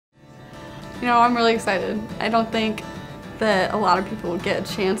You know, I'm really excited. I don't think that a lot of people would get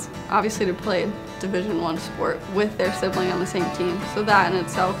a chance, obviously, to play Division I sport with their sibling on the same team. So that in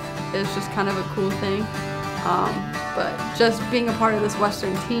itself is just kind of a cool thing. But just being a part of this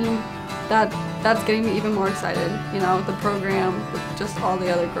Western team, that's getting me even more excited. You know, the program, just all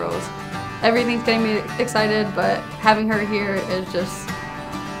the other girls. Everything's getting me excited, but having her here is just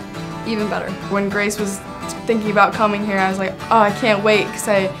even better. When Grace was thinking about coming here, I was like, oh, I can't wait, because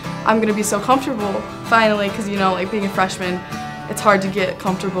I'm going to be so comfortable finally, because, you know, like being a freshman, it's hard to get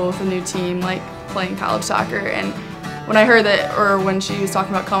comfortable with a new team, like playing college soccer. And when I heard that, or when she was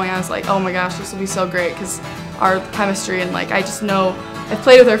talking about coming, I was like, oh my gosh, this will be so great, because our chemistry, and like I just know, I've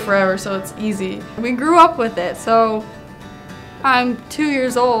played with her forever, so it's easy. We grew up with it, so I'm 2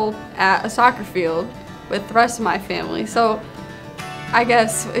 years old at a soccer field with the rest of my family. So I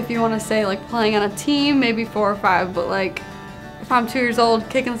guess if you want to say like playing on a team, maybe 4 or 5, but like if I'm 2 years old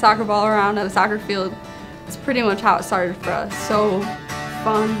kicking a soccer ball around at a soccer field, it's pretty much how it started for us. So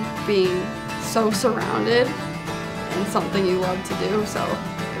fun being so surrounded and something you love to do. So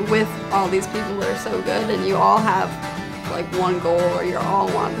with all these people that are so good and you all have like one goal or you all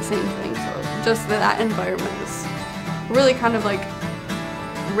want the same thing. So just that environment is really kind of like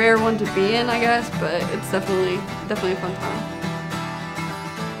a rare one to be in, I guess, but it's definitely a fun time.